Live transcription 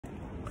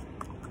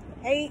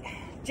Hey,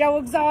 Joe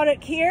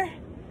Exotic here.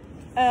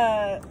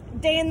 Day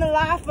in the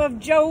life of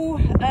Joe,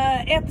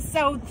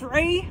 episode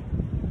 3.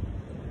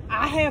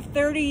 I have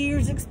 30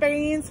 years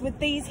experience with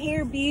these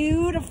here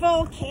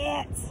beautiful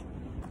cats.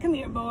 Come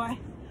here, boy.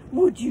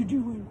 What you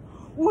doing?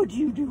 What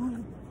you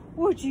doing?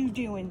 What you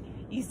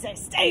doing? You say,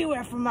 stay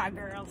away from my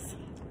girls.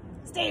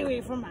 Stay away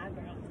from my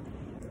girls.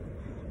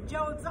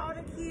 Joe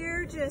Exotic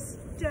here, just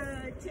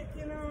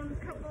checking on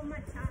a couple of my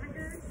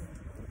tigers.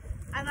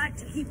 I like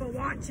to keep a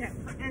watch out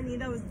for any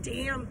of those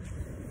damn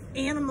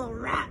animal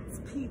rights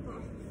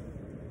people.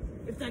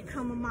 If they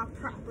come on my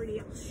property,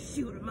 I'll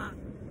shoot them up.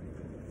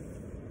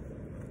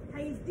 How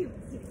you doing,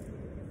 kid?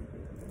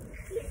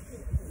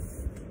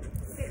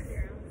 There,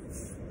 girl.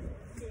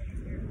 There,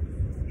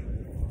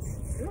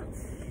 girl.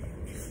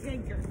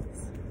 Good girls.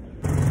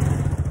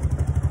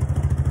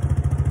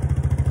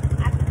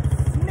 I can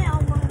smell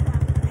one of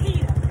them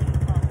PETA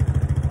people.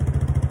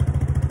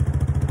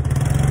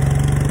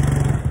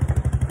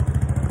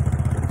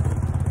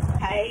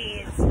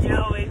 Hey, it's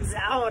Joe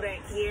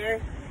Exotic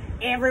here.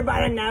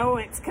 Everybody know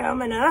it's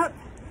coming up.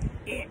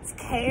 It's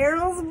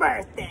Carol's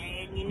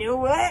birthday, and you know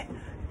what?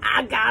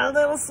 I got a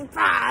little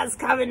surprise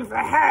coming for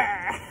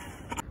her.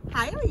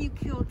 Hi, all you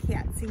cool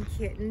cats and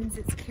kittens.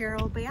 It's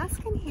Carol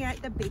Baskin here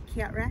at the Big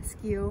Cat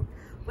Rescue.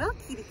 Well,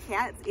 kitty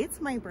cats, it's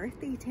my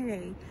birthday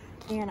today,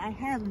 and I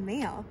have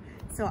mail.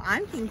 So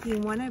I'm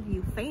thinking one of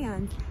you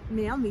fans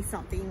mail me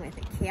something with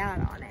a cat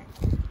on it.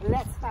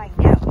 Let's find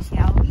out,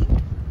 shall we?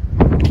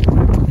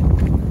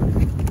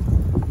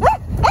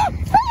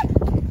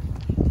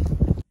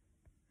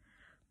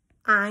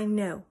 I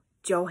know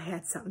Joe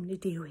had something to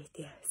do with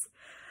this,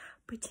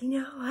 but you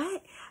know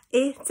what?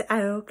 It's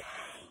okay,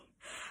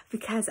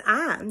 because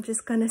I'm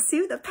just gonna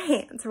sue the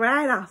pants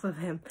right off of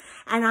him,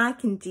 and I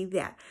can do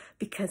that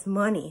because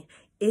money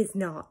is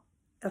not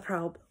a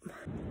problem.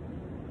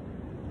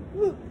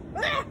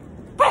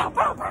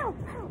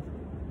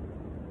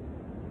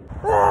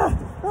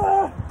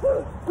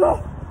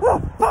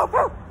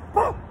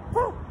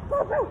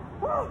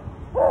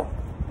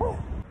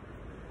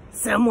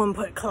 Someone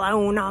put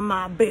cologne on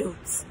my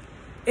boots,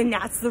 and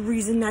that's the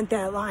reason that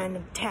lion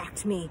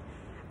attacked me.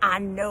 I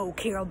know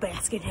Carol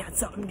Baskin had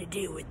something to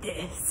do with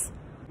this.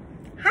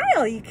 Hi,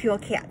 all you cool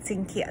cats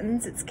and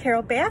kittens. It's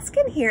Carol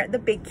Baskin here at the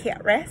Big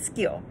Cat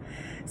Rescue.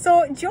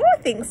 So Joe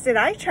thinks that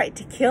I tried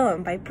to kill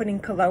him by putting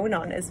cologne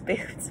on his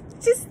boots.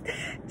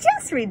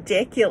 Just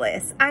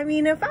ridiculous. I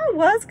mean, if I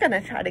was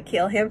gonna try to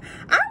kill him,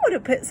 I would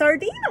have put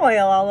sardine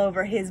oil all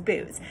over his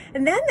boots,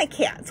 and then the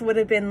cats would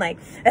have been like,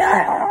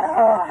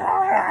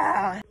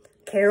 ah!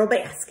 Carol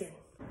Baskin,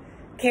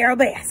 Carol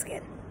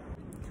Baskin,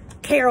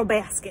 Carol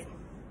Baskin,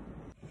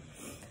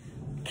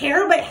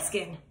 Carol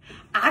Baskin.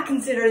 I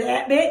consider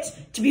that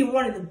bitch to be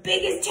one of the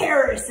biggest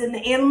terrorists in the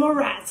animal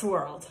rights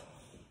world.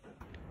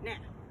 Now,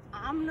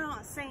 I'm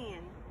not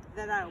saying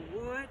that I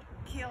would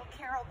kill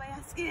Carol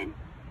Baskin,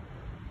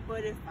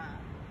 but if I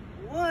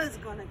was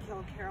gonna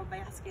kill Carol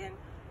Baskin,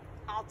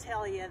 I'll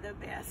tell you the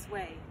best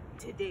way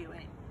to do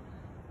it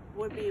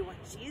would be when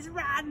she's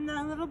riding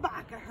that little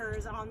bike of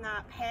hers on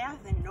that path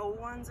and no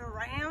one's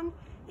around,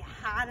 you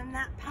hide in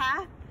that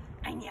path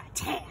and you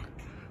attack.